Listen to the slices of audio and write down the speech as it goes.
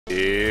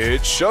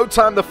It's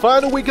showtime, the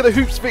final week of the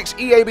Hoopsfix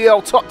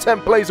EABL Top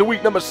 10 Plays of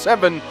week number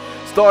 7.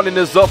 Starting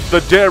us off, the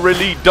Dairy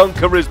Lead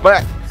Dunker is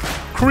back.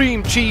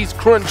 Cream cheese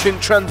crunch in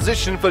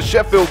transition for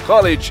Sheffield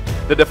College.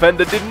 The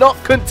defender did not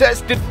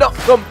contest, did not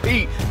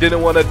compete,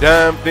 didn't want a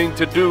damn thing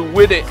to do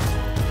with it.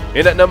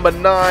 In at number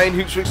 9,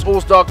 Hoopsfix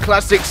All-Star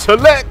Classic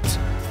Select.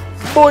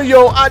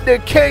 Moyo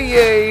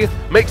Adekeye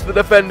makes the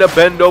defender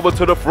bend over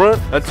to the front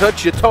and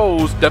touch your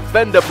toes.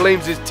 Defender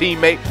blames his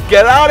teammate.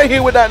 Get out of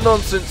here with that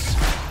nonsense.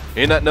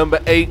 In at number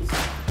 8,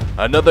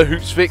 another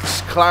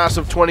Hoopsfix class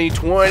of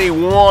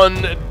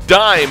 2021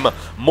 dime.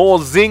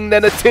 More zing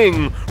than a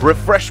ting.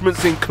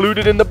 Refreshments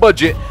included in the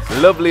budget.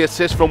 Lovely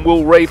assist from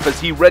Raife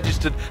as he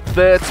registered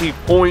 30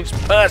 points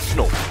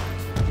personal.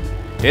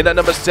 In at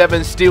number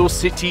 7, Steel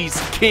City's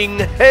King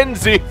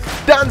Hensy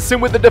dancing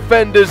with the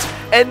defenders.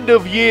 End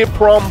of year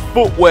prom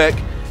footwork.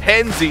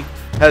 Hensy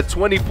had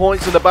 20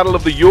 points in the Battle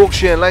of the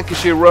Yorkshire and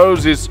Lancashire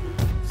Roses.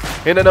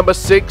 In at number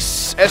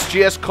 6,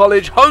 SGS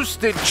College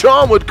hosted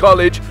Charnwood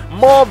College.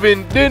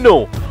 Marvin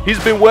Dinnall.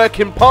 He's been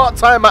working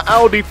part-time at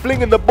Aldi,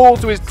 flinging the ball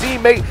to his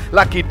teammate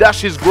like he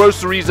dashes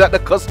groceries at the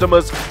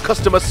customers.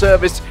 Customer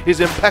service is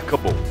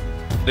impeccable.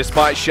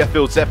 Despite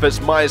Sheffield's efforts,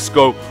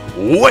 Maisco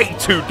way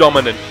too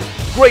dominant.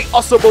 Great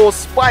Osobor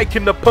spike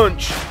in the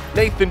punch.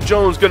 Nathan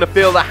Jones going to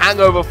feel the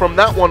hangover from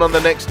that one on the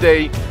next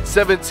day.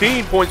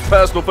 17 points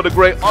personal for the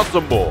great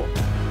Osobor.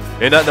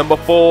 In at number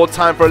 4,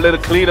 time for a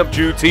little cleanup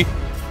duty.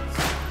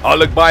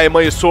 Adekeye and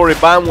Moyo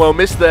Banwell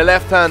missed their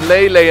left-hand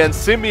Lele, and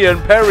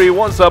Simeon Perry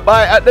wants a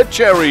bite at the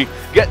cherry.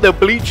 Get the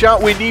bleach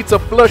out, we need to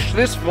flush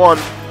this one.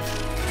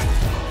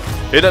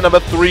 In at number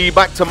 3,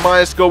 back to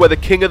Maisco, where the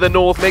King of the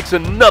North makes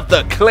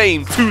another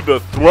claim to the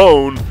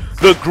throne.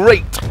 The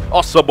great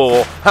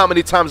Osobor. How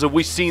many times have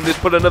we seen this?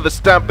 Put another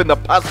stamp in the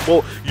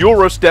passport.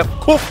 Eurostep,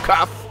 hoof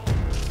cuff.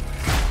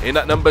 In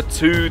at number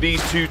 2,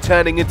 these two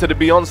turning into the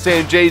Beyonce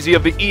and Jay-Z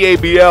of the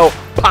EABL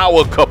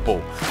power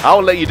couple.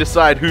 I'll let you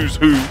decide who's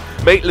who.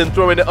 Maitland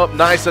throwing it up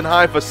nice and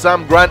high for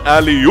Sam Grant.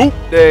 Alley-oop.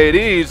 There it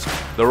is.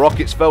 The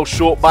Rockets fell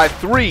short by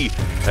 3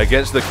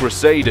 against the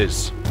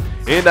Crusaders.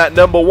 In at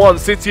number 1,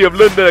 City of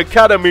London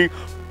Academy.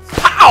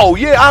 Pow!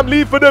 Yeah, I'm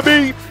leaving for the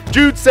B.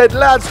 Jude said,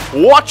 lads,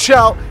 watch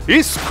out.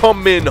 It's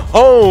coming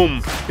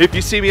home. If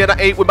you see me at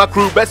 8 with my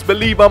crew, best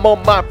believe I'm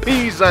on my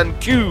P's and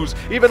Q's.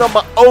 Even on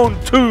my own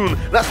tune.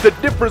 That's the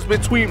difference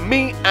between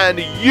me and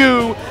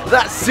you.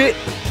 That's it.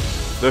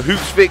 The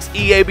Hoopsfix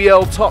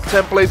EABL Top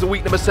 10 Plays of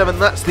week number 7.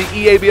 That's the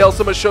EABL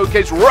Summer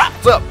Showcase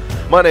wrapped up.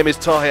 My name is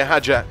Tahir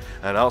Hajat,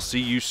 and I'll see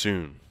you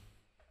soon.